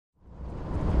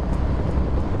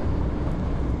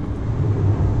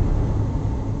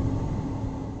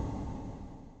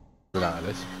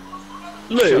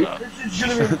Luke,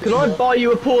 can I buy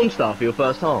you a porn star for your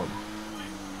first time?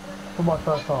 For my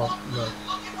first half, no.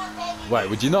 Wait,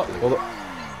 would you not? Well,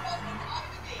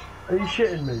 Are you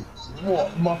shitting me?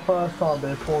 What? My first time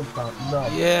being a porn star? No.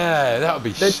 Yeah, that would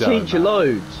be they'd so teach you mad.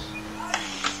 loads.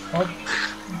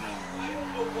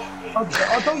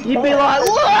 I don't. You'd be like,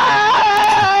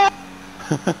 "Whoa!"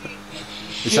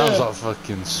 It sounds like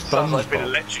fucking Sounds like being SpongeBob.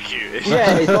 electrocuted.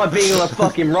 Yeah, it's like being on a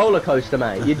fucking roller coaster,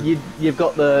 mate. You've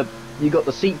got the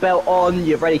seatbelt on.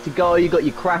 You're ready to go. You got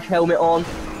your crash helmet on.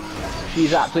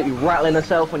 She's absolutely rattling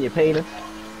herself on your penis.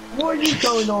 What are you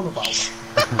going on about?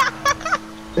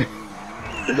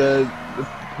 The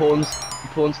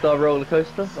porn star roller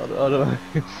coaster. I don't know.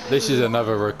 This is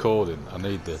another recording. I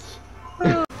need this.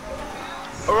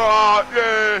 Alright,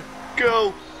 yeah,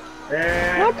 go.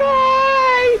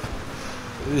 Okay.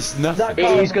 It's nothing.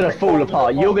 It's gonna fall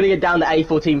apart. You're gonna get down to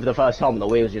A14 for the first time, and the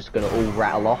wheels just gonna all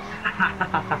rattle off.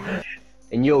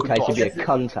 In your case, it'd be a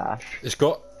cuntash. It's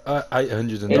got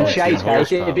 890 In Shay's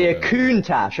case, it'd be a horsepower,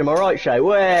 coontash. Am I right, Shay?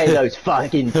 Way those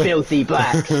fucking filthy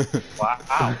blacks. Wow.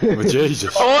 though. Well,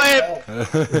 Jesus.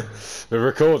 We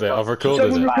record it. I've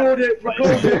recorded Someone it. record it.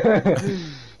 Record it.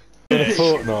 In a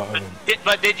fortnight.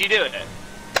 But did you do it?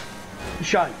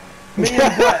 Shane. Me and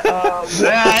Brett.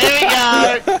 Here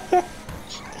we go.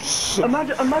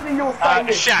 Imagine you're saying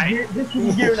this. Shane. This was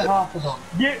a year and a half ago.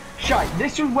 Shane,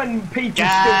 this was when people still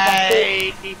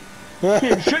Gay.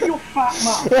 Kim, shut your fat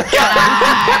mouth.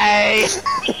 Gay.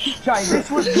 Shane, this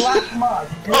was last month.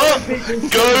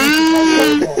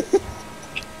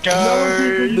 Go.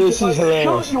 This is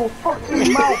hilarious. Shut your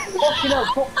fucking mouth. Fucking hell,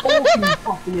 stop talking, you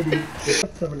fucking idiot.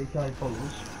 70k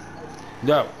followers.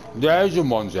 No, the Asian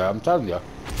ones, yeah, I'm telling you.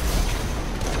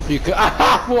 You could.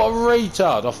 What a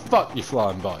retard! I fuck you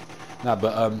flying bike. No,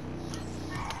 but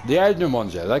the Asian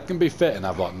ones, yeah, they can be fit and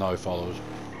have like no followers.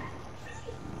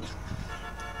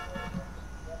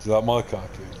 Is that my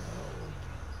cartoon?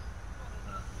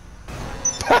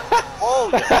 Oh,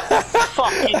 you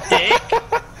fucking dick.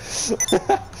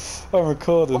 I'm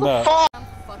recording that.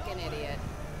 Fucking idiot.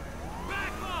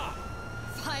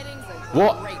 Fighting's a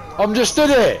What? great I'm just stood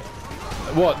here.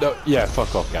 What? No, yeah,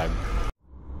 fuck off, game.